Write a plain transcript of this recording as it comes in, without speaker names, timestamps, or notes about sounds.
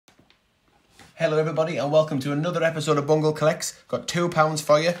Hello everybody and welcome to another episode of Bungle Collects. Got £2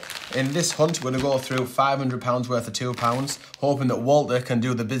 for you. In this hunt we're going to go through £500 worth of £2, hoping that Walter can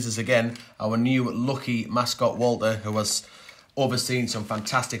do the business again. Our new lucky mascot Walter, who has overseen some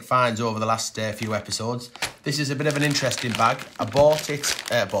fantastic finds over the last few episodes. This is a bit of an interesting bag. I bought it.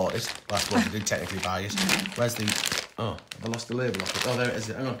 Well, I suppose I did technically buy it. Where's the... Oh, have I lost the label off it? Oh, there it is.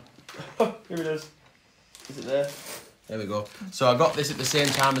 Hang on. Here it is. Is it there? There we go. So I got this at the same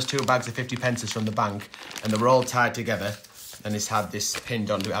time as 2 bags of 50 pences from the bank, and they were all tied together, and it's had this pinned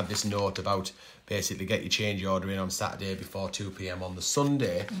onto it, had this note about basically get your change order in on Saturday before 2 p.m. on the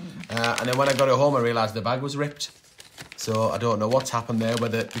Sunday. And then when I got it home I realised the bag was ripped. So I don't know what's happened there,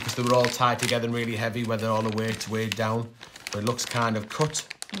 whether because they were all tied together and really heavy, whether all the weight's weighed down. But it looks kind of cut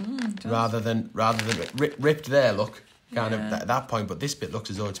rather than ripped there, look. Kind of at that point, but this bit looks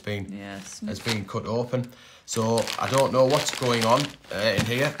as though it's been has been cut open. So I don't know what's going on in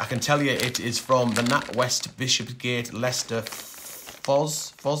here. I can tell you it is from the NatWest Bishopsgate Leicester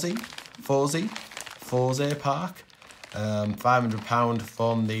Fosse Park. £500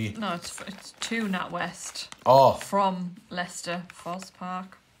 from the... No, it's to NatWest. Oh. From Leicester Fosse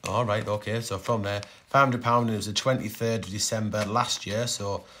Park. All right, okay, so from there, £500, and it was the 23rd of December last year,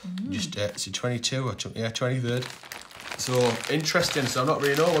 so just, is it 22 or, yeah, 23rd. So, interesting, so I don't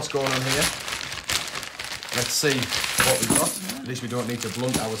really know what's going on here. Let's see what we've got. At least we don't need to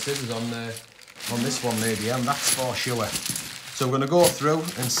blunt our scissors on this one, lady, and that's for sure. So we're going to go through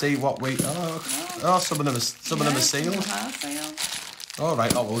and see what we... Oh, some of them are sealed. All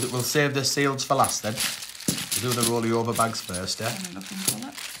right, we'll save the sealed for last then. We'll do the rolly over bags first, yeah?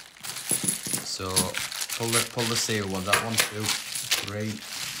 So, pull the seal ones out. 1, 2, 3...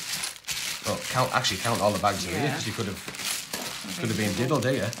 Oh, count all the bags here, because you could have been diddled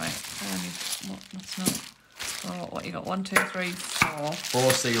here. Right, that's not... Oh, what you got? 1, 2, 3, 4.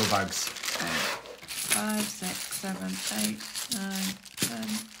 4 seal bags. 5, 6, 7, 8, 9, 10,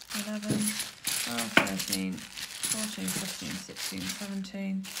 11, 12, 13, 14, 15, 16,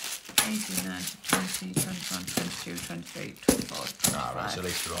 17, 18, 19, 20, 21, 22, 23, 24, 25. Right, so at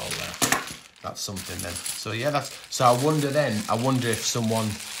least they're all there. That's something then. So yeah, so I wonder if someone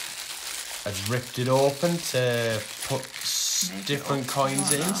had ripped it open to put different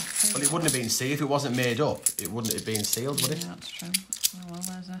coins in. Well, it wouldn't have been sealed. If it wasn't made up, it wouldn't have been sealed, would it? Yeah, that's true. Oh, well,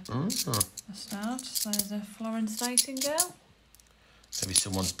 there's a start. There's a Florence Nightingale. Maybe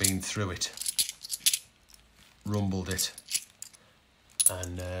someone's been through it, rumbled it,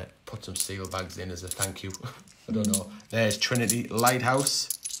 and put some seal bags in as a thank you. I don't know. There's Trinity Lighthouse.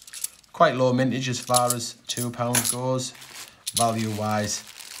 Quite low mintage as far as £2 goes. Value-wise,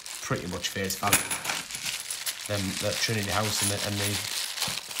 pretty much face value. Then the Trinity House and the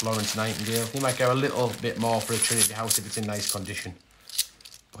Florence Nightingale. You might go a little bit more for a Trinity House if it's in nice condition,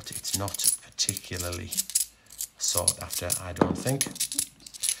 but it's not particularly sought after, I don't think.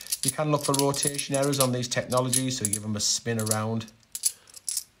 You can look for rotation errors on these technologies, so give them a spin around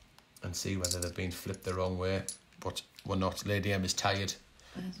and see whether they've been flipped the wrong way, but we're not. Lady M is tired.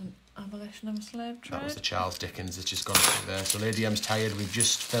 There's an abolition of slave trade. That was the Charles Dickens that's just gone through there. So Lady M's tired. We've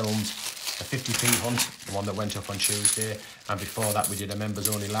just filmed a 50p hunt, the one that went up on Tuesday, and before that we did a members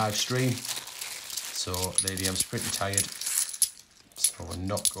only live stream. So Lady M's pretty tired. So we're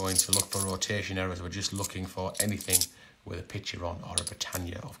not going to look for rotation errors. We're just looking for anything with a picture on, or a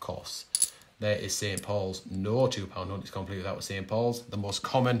Britannia, of course. There is St. Paul's. No £2 hunt is complete without St. Paul's. The most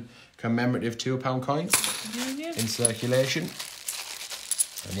common commemorative £2 coin in circulation.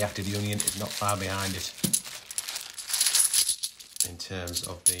 And the Active Union is not far behind it in terms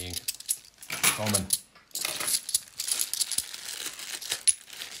of being common.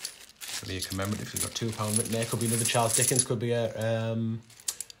 Could be a commemorative. We've got £2 written there. Could be another Charles Dickens. Could be a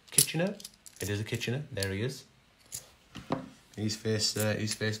Kitchener. It is a Kitchener. There he is. He's face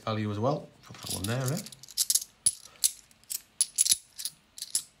value as well. Put that one there, eh?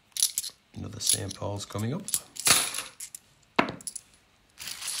 Another St. Paul's coming up.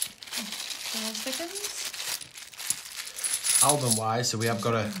 Album wise, so we have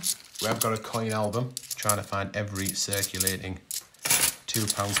got a coin album, trying to find every circulating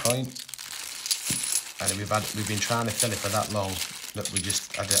 £2 coin, and we've been trying to fill it for that long that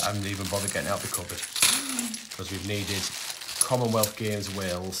I haven't even bothered getting out the cupboard, because we've needed Commonwealth Games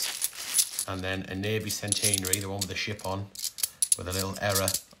Wales, and then a Navy Centenary, the one with the ship on, with a little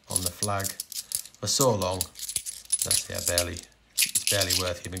error on the flag, for so long. That's it's barely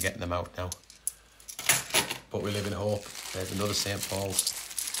worth even getting them out now. But we live in hope. There's another St. Paul's.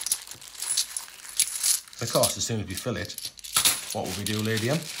 Of course, as soon as we fill it, what will we do, Lady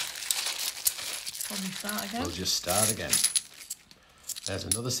M? Probably start again. We'll just start again. There's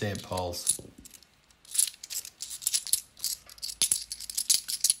another St. Paul's.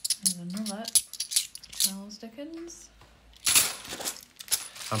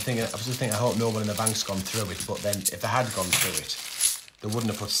 I was just thinking, I hope no one in the bank's gone through it. But then, if they had gone through it, they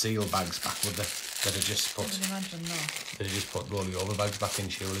wouldn't have put seal bags back, would they? They'd have just put. I would imagine not. They'd have just put rolling over bags back in,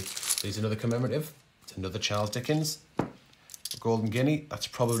 surely. There's another commemorative. It's another Charles Dickens. A golden guinea. That's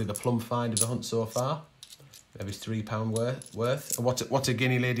probably the plum find of the hunt so far. Maybe it's £3 worth. And what's a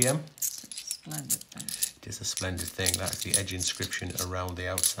guinea, Lady M? Splendid thing. It is a splendid thing. That's the edge inscription around the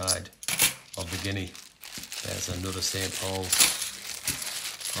outside of the guinea. There's another St. Paul's.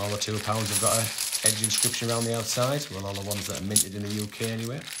 All the £2 have got a edge inscription around the outside. Well, all the ones that are minted in the UK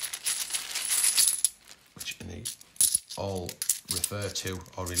anyway. Which all refer to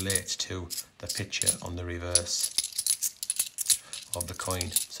or relate to the picture on the reverse of the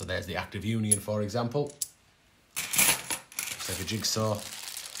coin. So there's the Act of Union, for example. It's like a jigsaw.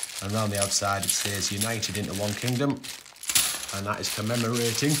 And around the outside it says United into One Kingdom. And that is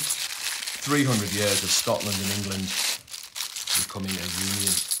commemorating 300 years of Scotland and England becoming a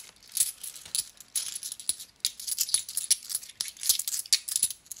union.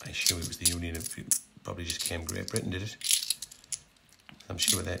 I assume it was the union of, probably just came Great Britain, did it? I'm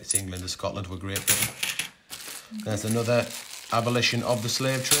sure that it's England and Scotland were Great Britain. There's another abolition of the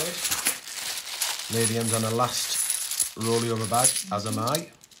slave trade. Lady M's on her last rolly over bag, as am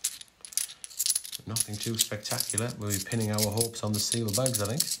I. Nothing too spectacular. We'll be pinning our hopes on the seal bags, I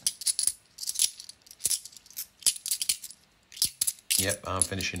think. Yep, I'm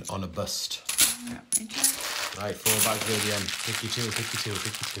finishing on a bust. Yep, me too. Right, 4 bags, Lady M. Pick you two, pick you two,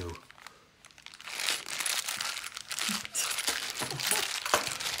 pick you two.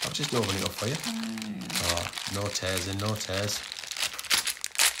 I'll just open it up for you. Oh, no tears in, no tears.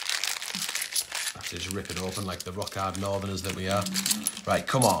 I have to just rip it open like the rock hard northerners that we are. Right,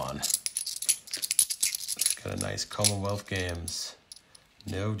 come on. Let's get a nice Commonwealth Games.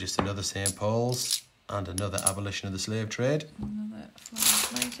 No, just another St. Paul's and another abolition of the slave trade. Another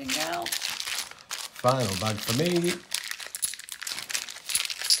flower plating girl. Final bag for me.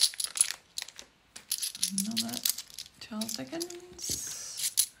 Another Charles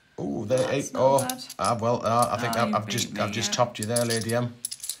Dickens. Oh, there. That's not Oh, bad. I think I've just topped you there, Lady M.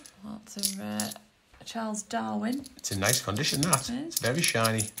 Lots of Charles Darwin. It's in nice condition, that. It's very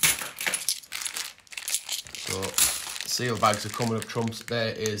shiny. So, seal bags are coming up trumps.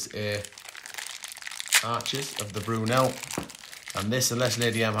 There is a Arches of the Brunel. And this, unless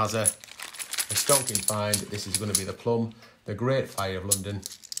Lady M has a Stockton find, this is going to be the plum. The Great Fire of London.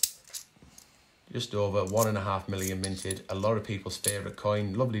 Just over 1.5 million minted. A lot of people's favourite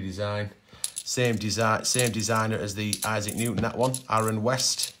coin. Lovely design. Same designer as the Isaac Newton, that one. Aaron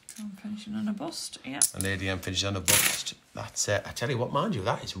West. I'm finishing on a bust, yeah. And Lady M finishes on a bust. That's it. I tell you what, mind you,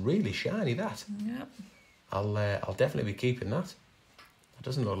 that is really shiny, that. Yep. I'll definitely be keeping that. It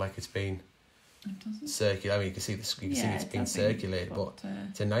doesn't look like it's been circulated. I mean, you can see it's been circulated, but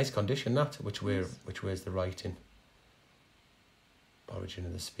it's a nice condition, that. Which way is the writing? Origin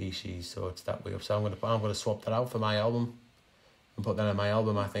of the species, so it's that way up. So I'm gonna swap that out for my album and put that in my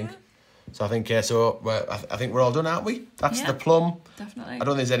album, I think. So I think I think we're all done, aren't we? That's the plum. Definitely. I don't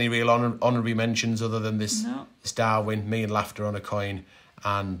think there's any real honorary mentions other than this. No. This Darwin, me and Laughter on a coin,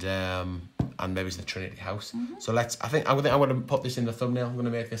 and maybe it's the Trinity House. So I think I'm gonna put this in the thumbnail. I'm gonna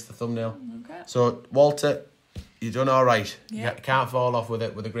make this the thumbnail. Okay. So Walter, you've done all right. Yeah. You can't fall off with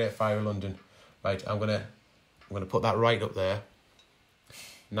it with the Great Fire of London. Right, I'm gonna put that right up there.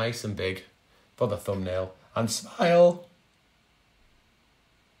 Nice and big for the thumbnail. And smile.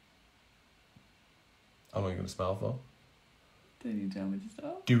 How long are you going to smile for? Did you tell me to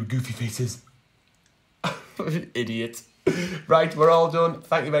stop? Do goofy faces. Idiot. Right, we're all done.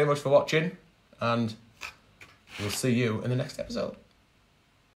 Thank you very much for watching. And we'll see you in the next episode.